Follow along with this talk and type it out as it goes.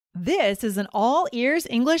This is an All Ears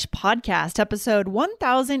English podcast, episode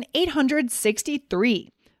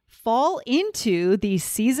 1863. Fall into the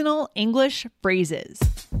seasonal English phrases.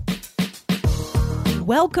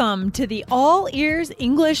 Welcome to the All Ears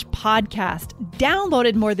English podcast,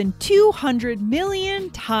 downloaded more than 200 million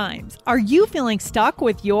times. Are you feeling stuck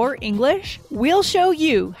with your English? We'll show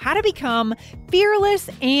you how to become fearless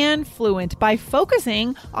and fluent by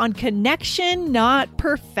focusing on connection, not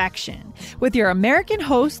perfection. With your American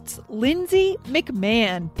hosts, Lindsay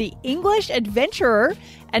McMahon, the English adventurer,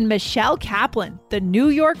 and Michelle Kaplan, the New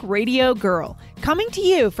York radio girl, coming to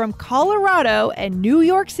you from Colorado and New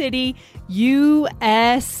York City,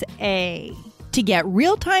 USA. To get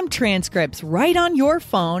real-time transcripts right on your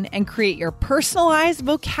phone and create your personalized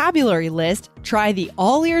vocabulary list, try the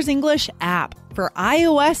All Ears English app for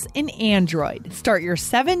iOS and Android. Start your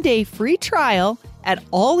 7-day free trial at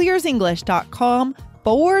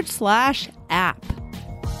allearsenglish.com/app.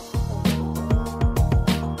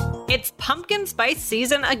 It's pumpkin spice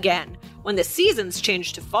season again. When the seasons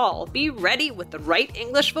change to fall, be ready with the right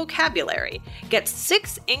English vocabulary. Get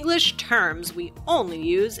 6 English terms we only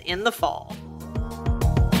use in the fall.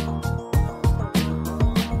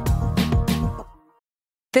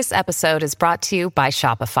 This episode is brought to you by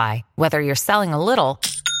Shopify. Whether you're selling a little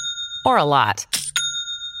or a lot,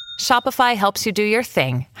 Shopify helps you do your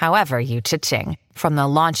thing, however you cha-ching. From the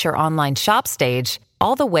launch your online shop stage,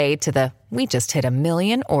 all the way to the we just hit 1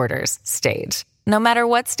 million orders stage. No matter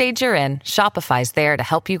what stage you're in, Shopify's there to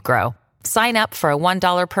help you grow. Sign up for a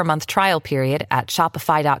 $1 per month trial period at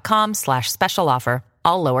shopify.com/special offer,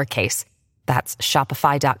 all lowercase. That's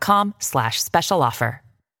shopify.com/special offer.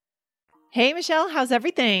 Hey, Michelle, how's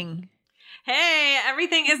everything? Hey,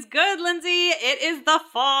 everything is good, Lindsay. It is the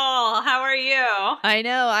fall. How are you? I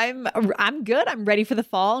know. I'm good. I'm ready for the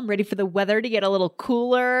fall. I'm ready for the weather to get a little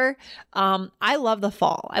cooler. I love the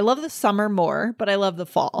fall. I love the summer more, but I love the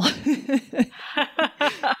fall.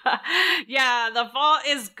 Yeah, the fall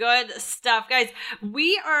is good stuff. Guys,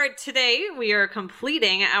 we are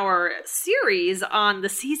completing our series on the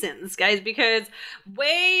seasons, guys, because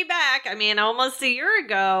way back, almost a year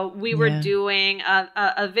ago, we were doing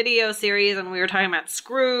a video series and we were talking about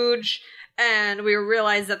Scrooge. And we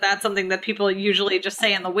realized that that's something that people usually just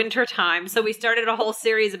say in the winter time. So we started a whole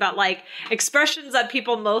series about expressions that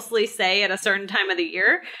people mostly say at a certain time of the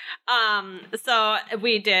year. So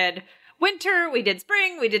we did winter, we did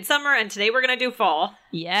spring, we did summer, and today we're going to do fall.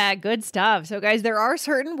 Yeah, good stuff. So guys, there are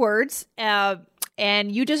certain words,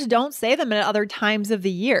 and you just don't say them at other times of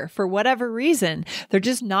the year for whatever reason. They're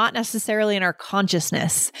just not necessarily in our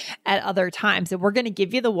consciousness at other times. And we're going to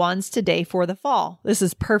give you the ones today for the fall. This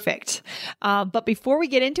is perfect. But before we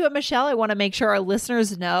get into it, Michelle, I want to make sure our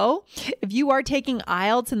listeners know if you are taking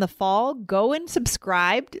IELTS in the fall, go and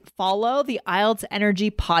follow the IELTS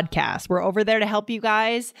Energy podcast. We're over there to help you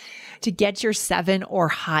guys to get your 7 or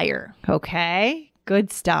higher. Okay.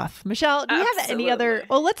 Good stuff. Michelle, do you have any other?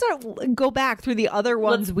 Well, let's go back through the other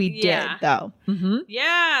ones we did, though. Mm-hmm.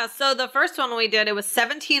 Yeah. So the first one we did, it was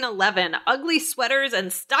 1711. Ugly sweaters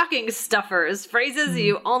and stocking stuffers. Phrases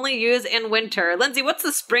you only use in winter. Lindsay, what's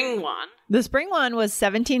the spring one? The spring one was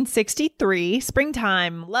 1763.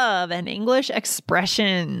 Springtime, love, and English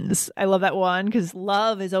expressions. I love that one because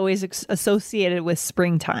love is always associated with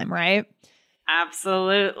springtime, right?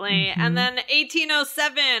 Absolutely. Mm-hmm. And then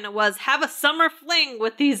 1807 was have a summer fling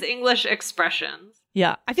with these English expressions.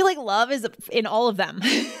 Yeah. I feel like love is in all of them.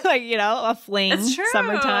 A fling, it's true.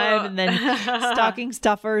 Summertime, and then stocking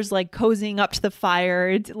stuffers, cozying up to the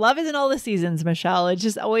fire. Love is in all the seasons, Michelle. It's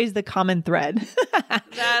just always the common thread.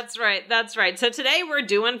 That's right. That's right. So today we're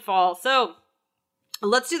doing fall. So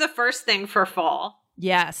let's do the first thing for fall.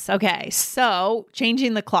 Yes. Okay. So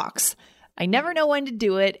changing the clocks. I never know when to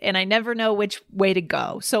do it, and I never know which way to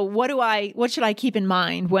go. So what should I keep in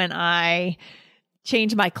mind when I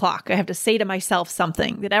change my clock? I have to say to myself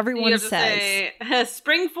something that everyone says. Say,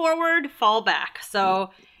 spring forward, fall back. So,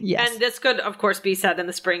 yes. And this could, of course, be said in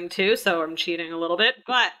the spring too. So I'm cheating a little bit,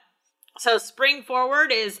 but so spring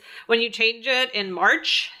forward is when you change it in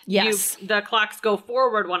March. Yes, the clocks go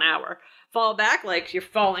forward 1 hour. Fall back, like you're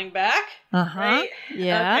falling back, right?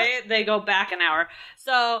 Yeah. Okay, they go back an hour.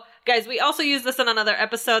 So, guys, we also used this in another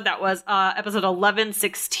episode that was episode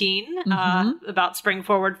 1116 about spring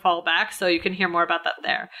forward, fall back. So you can hear more about that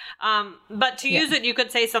there. But to use it, you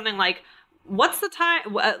could say something like, "What's the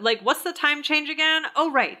time? What's the time change again?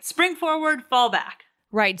 Oh, right, spring forward, fall back."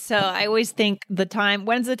 Right. So I always think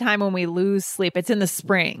when's the time when we lose sleep? It's in the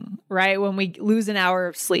spring, right? When we lose an hour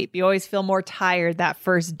of sleep, you always feel more tired that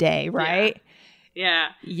first day, right? Yeah.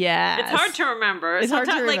 Yeah. It's hard to remember. It's hard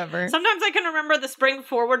to remember. Sometimes I can remember the spring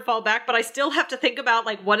forward, fall back, but I still have to think about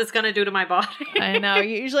like what it's going to do to my body. I know.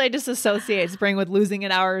 Usually I just associate spring with losing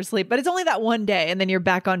an hour of sleep, but it's only that one day and then you're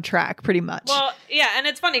back on track pretty much. Well, yeah. And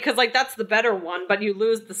it's funny because like that's the better one, but you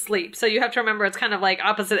lose the sleep. So you have to remember it's kind of like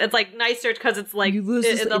opposite. It's like nicer because it's like You lose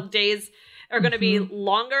the days are going to be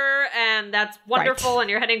longer, and that's wonderful, Right. and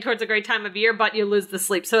you're heading towards a great time of year, but you lose the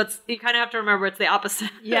sleep. So you kind of have to remember it's the opposite.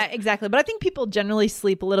 Yeah, exactly. But I think people generally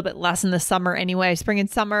sleep a little bit less in the summer anyway. Spring and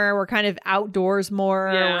summer, we're kind of outdoors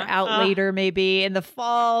more, Yeah. we're out later maybe. In the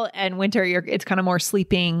fall and winter, it's kind of more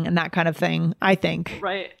sleeping and that kind of thing, I think.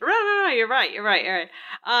 Right. You're right.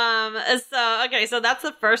 So that's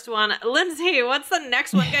the first one. Lindsay, what's the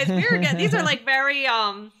next one? Guys, these are like very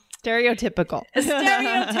Stereotypical.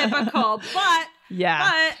 stereotypical, but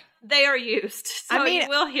Yeah. they are used. So I mean, you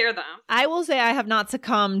will hear them. I will say I have not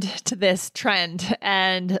succumbed to this trend,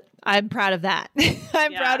 and I'm proud of that.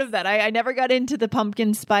 I'm proud of that. I never got into the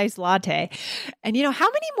pumpkin spice latte. And how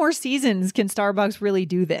many more seasons can Starbucks really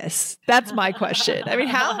do this? That's my question. I mean,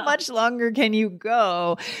 how much longer can you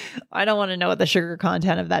go? I don't want to know what the sugar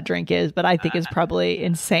content of that drink is, but I think it's probably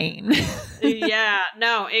insane. Yeah,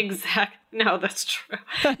 no, exactly. No, that's true.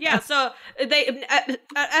 Yeah, so they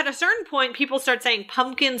at a certain point, people start saying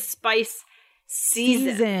pumpkin spice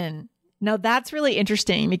season. Now that's really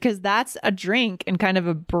interesting because that's a drink and kind of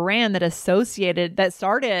a brand that started at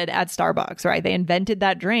Starbucks, right? They invented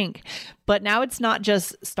that drink, but now it's not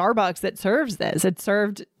just Starbucks that serves this. It's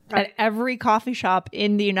served at every coffee shop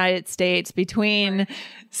in the United States between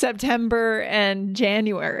September and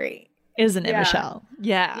January, isn't it, Michelle?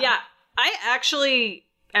 Yeah. Yeah, I actually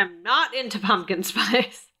am not into pumpkin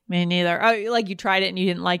spice. Me neither. Oh, like you tried it and you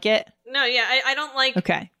didn't like it? No, yeah, I don't like.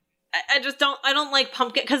 Okay. I just don't. I don't like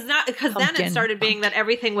pumpkin because then it started being that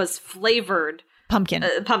everything was flavored pumpkin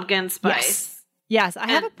spice. Yes, I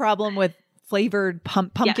have a problem with flavored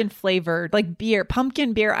pumpkin flavored like beer,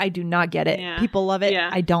 pumpkin beer. I do not get it. Yeah. People love it. Yeah.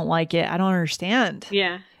 I don't like it. I don't understand.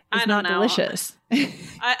 Yeah. It's not delicious.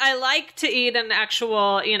 I like to eat an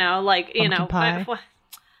actual, Pumpkin pie.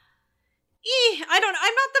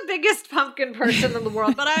 I'm not the biggest pumpkin person in the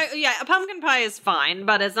world, but a pumpkin pie is fine,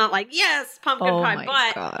 but it's not like, yes, pumpkin pie. Oh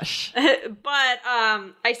my gosh. But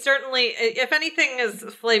I certainly, if anything is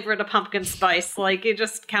flavored a pumpkin spice, like you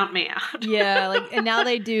just count me out. Yeah, and now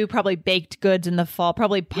they do probably baked goods in the fall,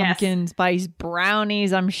 probably pumpkin spice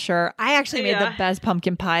brownies, I'm sure. I actually made the best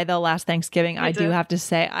pumpkin pie though last Thanksgiving. I do have to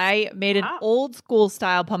say. I made an old school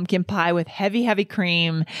style pumpkin pie with heavy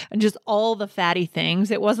cream and just all the fatty things.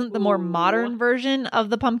 It wasn't the more modern version of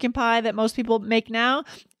the pumpkin pie that most people make now.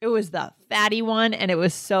 It was the fatty one, and it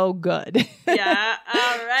was so good. Yeah,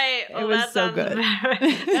 all right. Well, it was so good.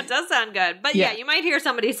 That does sound good. But yeah, you might hear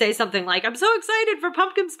somebody say something like, I'm so excited for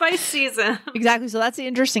pumpkin spice season. Exactly. So that's the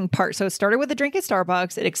interesting part. So it started with a drink at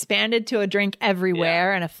Starbucks. It expanded to a drink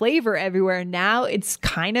everywhere and a flavor everywhere. Now it's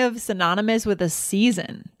kind of synonymous with a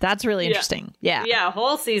season. That's really interesting. Yeah. Yeah, a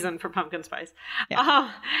whole season for pumpkin spice. Yeah.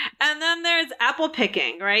 And then there's apple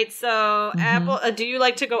picking, right? So do you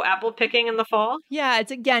like to go apple picking in the fall? Yeah,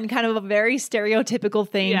 it's again kind of a very stereotypical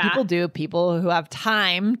thing people do, people who have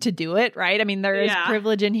time to do it, right? I mean, there is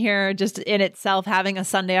privilege in here just in itself, having a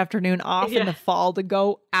Sunday afternoon off in the fall to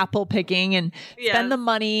go apple picking and spend the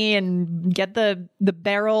money and get the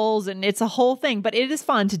barrels, and it's a whole thing, but it is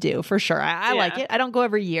fun to do for sure. I like it. I don't go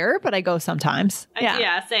every year, but I go sometimes.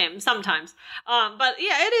 Yeah, same, sometimes. But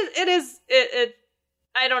yeah, it is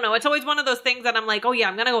I don't know. It's always one of those things that I'm like, oh yeah,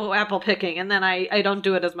 I'm going to go apple picking. And then I don't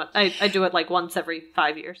do it as much. I do it like once every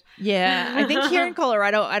 5 years. Yeah. I think here in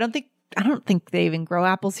Colorado, I don't think they even grow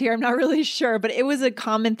apples here. I'm not really sure, but it was a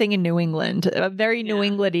common thing in New England, a very New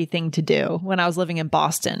England-y thing to do when I was living in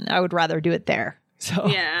Boston. I would rather do it there. So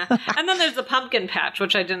yeah. And then there's the pumpkin patch,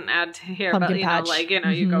 which I didn't add to here, but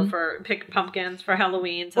you go for pick pumpkins for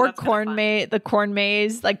Halloween. So or the corn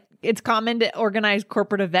maze. Like it's common to organize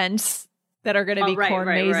corporate events that are going to be corn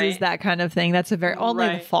mazes, that kind of thing. That's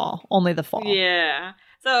only the fall. Yeah.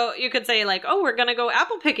 So you could say like, oh, we're going to go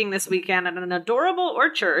apple picking this weekend at an adorable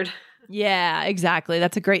orchard. Yeah, exactly.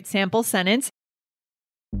 That's a great sample sentence.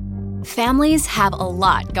 Families have a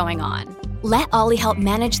lot going on. Let Ollie help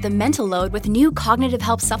manage the mental load with new cognitive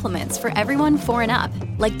help supplements for everyone 4 and up,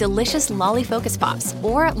 like delicious Lolly Focus Pops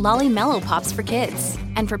or Lolly Mellow Pops for kids.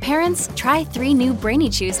 And for parents, try 3 new Brainy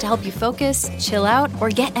Chews to help you focus, chill out, or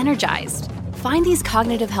get energized. Find these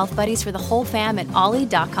cognitive health buddies for the whole fam at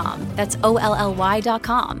ollie.com. That's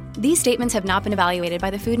OLLY.com. These statements have not been evaluated by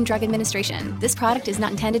the Food and Drug Administration. This product is not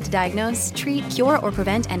intended to diagnose, treat, cure, or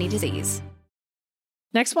prevent any disease.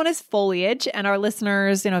 Next one is foliage. And our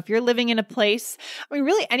listeners, if you're living in a place,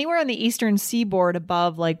 really anywhere on the eastern seaboard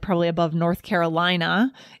above, probably above North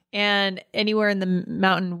Carolina, and anywhere in the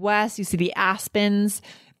Mountain West, you see the aspens.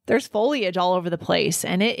 There's foliage all over the place,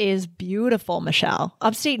 and it is beautiful, Michelle.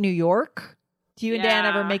 Upstate New York. Do you and Dan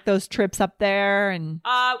ever make those trips up there? And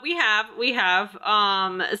we have. But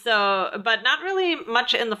not really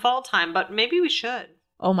much in the fall time, but maybe we should.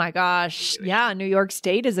 Oh my gosh. Yeah. New York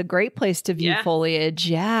State is a great place to view foliage.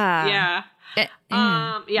 Yeah.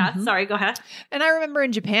 Yeah. Sorry, go ahead. And I remember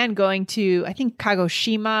in Japan going to, I think,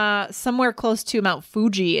 Kagoshima, somewhere close to Mount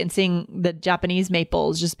Fuji, and seeing the Japanese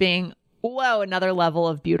maples just being, whoa, another level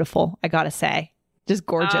of beautiful, I gotta say. Just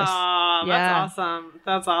gorgeous. Oh, that's awesome.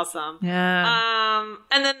 That's awesome. Yeah.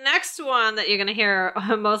 And the next one that you're going to hear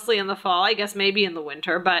mostly in the fall, I guess maybe in the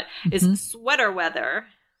winter, but is sweater weather.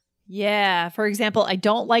 Yeah. For example, I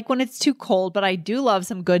don't like when it's too cold, but I do love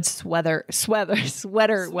some good sweater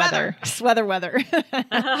weather.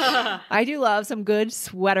 I do love some good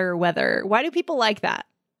sweater weather. Why do people like that?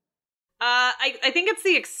 I think it's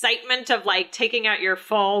the excitement of taking out your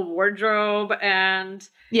fall wardrobe and,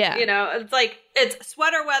 it's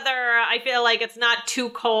sweater weather. I feel like it's not too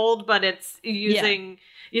cold, but it's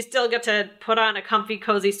you still get to put on a comfy,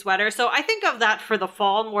 cozy sweater. So I think of that for the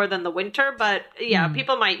fall more than the winter, but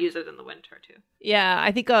people might use it in the winter too. Yeah,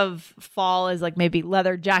 I think of fall as maybe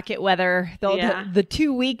leather jacket weather. The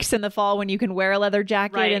 2 weeks in the fall when you can wear a leather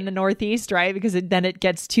jacket in the Northeast, right? Because then it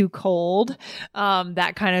gets too cold,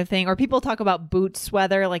 that kind of thing. Or people talk about boots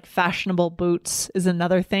weather, fashionable boots is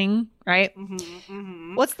another thing, right?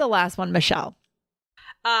 What's the last one, Michelle?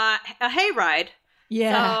 A hayride.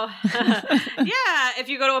 Yeah. So, if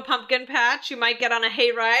you go to a pumpkin patch, you might get on a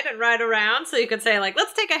hayride and ride around. So you could say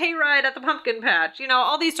let's take a hayride at the pumpkin patch.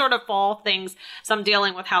 All these sort of fall things. Some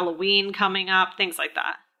dealing with Halloween coming up, things like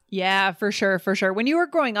that. Yeah, for sure. For sure. When you were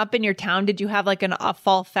growing up in your town, did you have a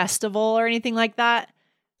fall festival or anything like that?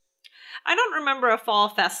 I don't remember a fall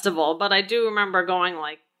festival, but I do remember going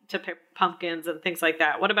to pick pumpkins and things like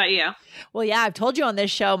that. What about you? Well, yeah, I've told you on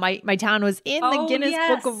this show, my town was in the Guinness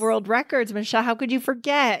Book of World Records. Michelle, how could you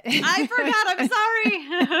forget? I forgot. I'm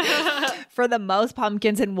sorry. For the most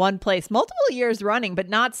pumpkins in one place, multiple years running, but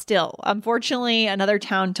not still. Unfortunately, another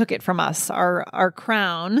town took it from us, our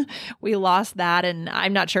crown. We lost that, and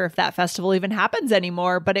I'm not sure if that festival even happens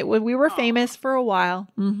anymore, but we were famous for a while.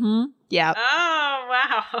 Yeah. Oh,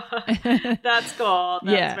 wow. That's cool.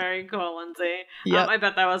 That's very cool, Lindsay. Yep. I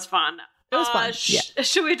bet that was fun. It was fun.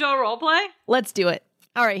 Should we do a role play? Let's do it.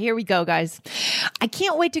 All right, here we go, guys. I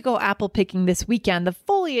can't wait to go apple picking this weekend. The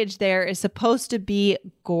foliage there is supposed to be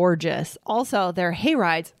gorgeous. Also, there are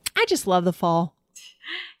hayrides. I just love the fall.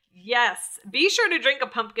 Yes. Be sure to drink a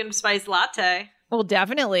pumpkin spice latte. Well,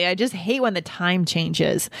 definitely. I just hate when the time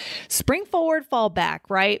changes. Spring forward, fall back,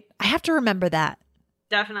 right? I have to remember that.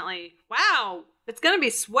 Definitely. Wow. It's going to be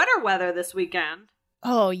sweater weather this weekend.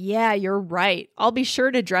 Oh, yeah, you're right. I'll be sure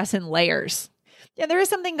to dress in layers. Yeah, there is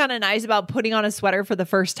something kind of nice about putting on a sweater for the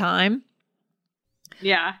first time.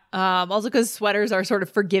 Yeah. Also because sweaters are sort of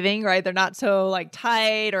forgiving, right? They're not so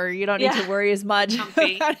tight, or you don't need to worry as much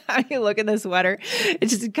about how you look in the sweater. It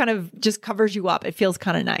just kind of just covers you up. It feels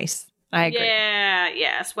kind of nice. I agree.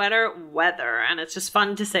 Yeah. Sweater weather. And it's just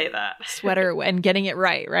fun to say that. Sweater and getting it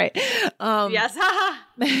right? Yes.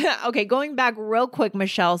 Okay, going back real quick,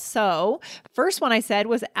 Michelle. So first one I said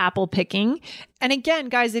was apple picking. And again,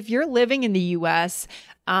 guys, if you're living in the U.S.,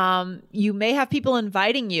 you may have people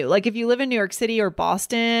inviting you. If you live in New York City or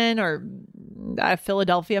Boston or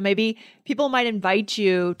Philadelphia, maybe people might invite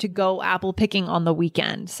you to go apple picking on the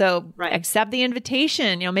weekend. So accept the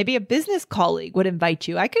invitation. Maybe a business colleague would invite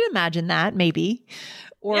you. I could imagine that maybe.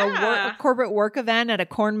 Or a corporate work event at a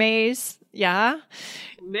corn maze. Yeah.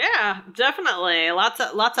 Yeah, definitely. Lots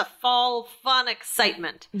of fall fun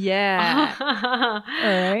excitement. Yeah. All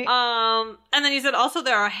right. And then you said also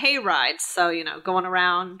there are hay rides. So, going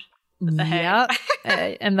around with the hay.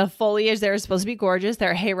 Yep. And the foliage there is supposed to be gorgeous.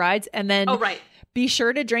 There are hay rides. And then be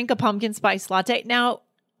sure to drink a pumpkin spice latte. Now,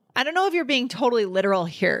 I don't know if you're being totally literal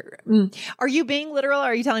here. Are you being literal?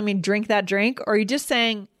 Are you telling me drink that drink? Or are you just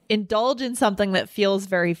saying indulge in something that feels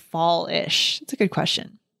very fall-ish? It's a good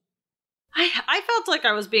question. I felt like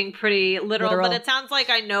I was being pretty literal, but it sounds like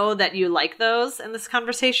I know that you like those in this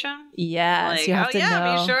conversation. Yes, you have to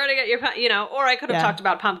know. Be sure to get your, or I could have talked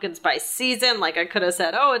about pumpkin spice season. I could have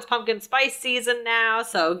said, it's pumpkin spice season now,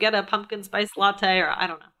 so get a pumpkin spice latte, or I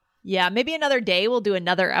don't know. Yeah, maybe another day we'll do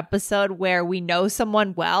another episode where we know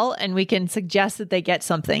someone well and we can suggest that they get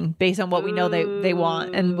something based on what we know they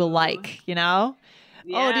want and will like,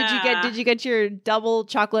 Oh, did you get your double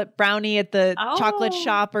chocolate brownie at the chocolate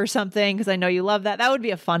shop or something? Because I know you love that. That would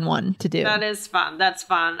be a fun one to do. That is fun. That's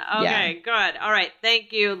fun. Okay, good. All right.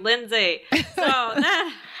 Thank you, Lindsay. So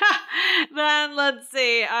then let's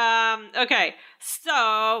see. Okay.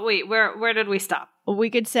 So wait, where did we stop?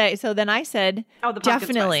 We could say, so then I said, the pumpkin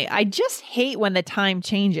definitely. spice. I just hate when the time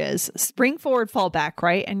changes. Spring forward, fall back,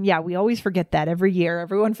 right? And yeah, we always forget that every year.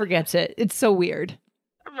 Everyone forgets it. It's so weird.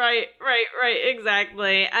 Right,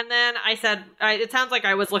 exactly. And then I said, it sounds like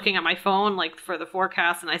I was looking at my phone, like for the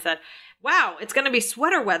forecast, and I said, wow, it's going to be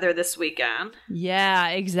sweater weather this weekend. Yeah,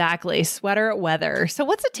 exactly. Sweater weather. So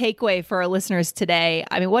what's a takeaway for our listeners today?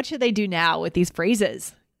 I mean, what should they do now with these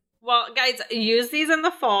phrases? Well, guys, use these in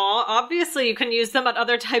the fall. Obviously, you can use them at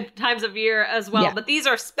other times of year as well, but these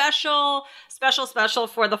are special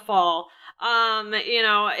for the fall.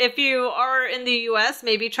 If you are in the US,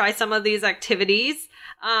 maybe try some of these activities.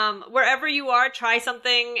 Wherever you are, try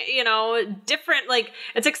something, different. Like,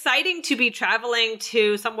 it's exciting to be traveling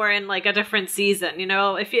to somewhere in like a different season,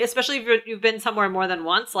 especially if you've been somewhere more than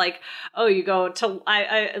once, like, you go to,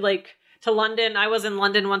 to London. I was in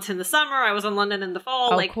London once in the summer. I was in London in the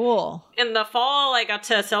fall. Oh, cool. In the fall, I got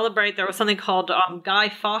to celebrate. There was something called Guy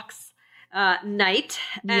Fawkes night.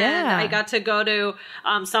 And I got to go to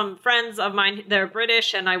some friends of mine. They're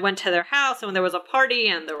British, and I went to their house, and there was a party,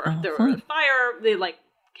 and there were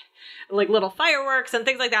like little fireworks and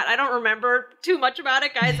things like that. I don't remember too much about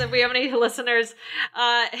it, guys. If we have any listeners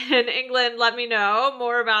in England, let me know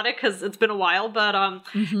more about it, because it's been a while. But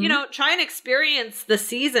try and experience the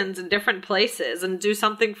seasons in different places and do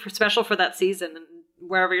something special for that season and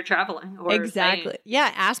wherever you're traveling. Or exactly. staying.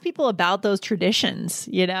 Yeah. Ask people about those traditions.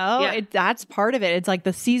 That's part of it. It's like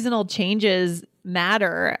the seasonal changes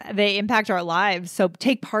matter. They impact our lives. So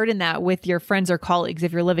take part in that with your friends or colleagues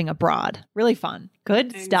if you're living abroad. Really fun.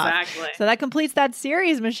 Good stuff. Exactly. So that completes that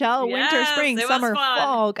series, Michelle. Yes, Winter, spring, summer,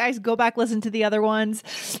 fall. Guys, go back, listen to the other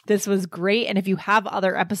ones. This was great. And if you have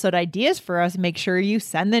other episode ideas for us, make sure you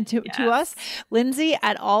send them to us. Lindsay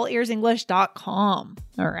at allearsenglish.com.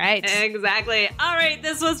 All right. Exactly. All right.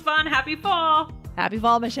 This was fun. Happy fall. Happy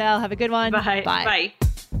fall, Michelle. Have a good one. Bye. Bye.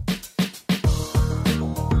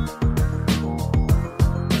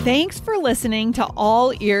 Thanks for listening to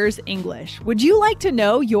All Ears English. Would you like to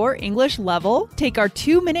know your English level? Take our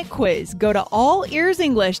 2-minute quiz. Go to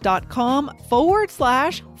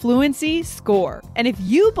allearsenglish.com/fluency score. And if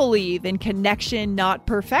you believe in connection, not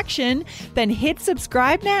perfection, then hit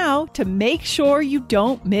subscribe now to make sure you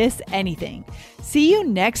don't miss anything. See you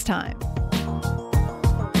next time.